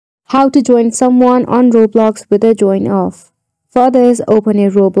How to join someone on Roblox with a join off. For this, open a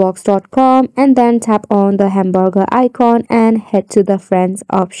roblox.com and then tap on the hamburger icon and head to the friends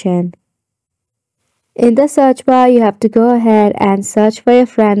option. In the search bar, you have to go ahead and search for a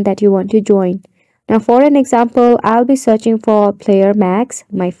friend that you want to join. Now for an example, I'll be searching for player Max,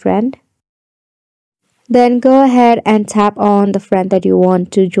 my friend. Then go ahead and tap on the friend that you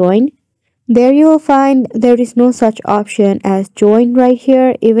want to join. There you will find there is no such option as join right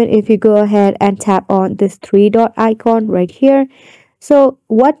here, even if you go ahead and tap on this three dot icon right here. So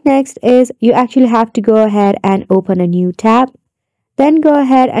what next is you actually have to go ahead and open a new tab. Then go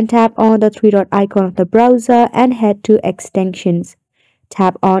ahead and tap on the three dot icon of the browser and head to extensions.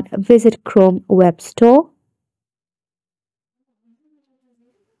 Tap on visit Chrome Web Store.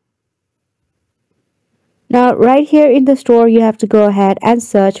 Now right here in the store, you have to go ahead and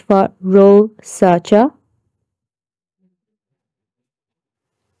search for role searcher.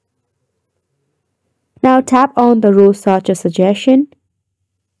 Now tap on the role searcher suggestion.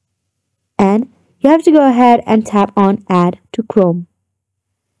 And you have to go ahead and tap on add to Chrome.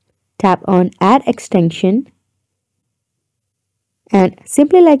 Tap on add extension. And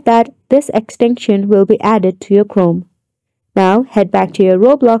simply like that, this extension will be added to your Chrome. Now head back to your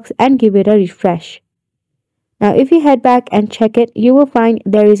Roblox and give it a refresh. Now if you head back and check it, you will find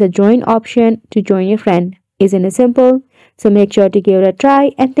there is a join option to join your friend. Isn't it simple? So make sure to give it a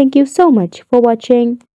try and thank you so much for watching.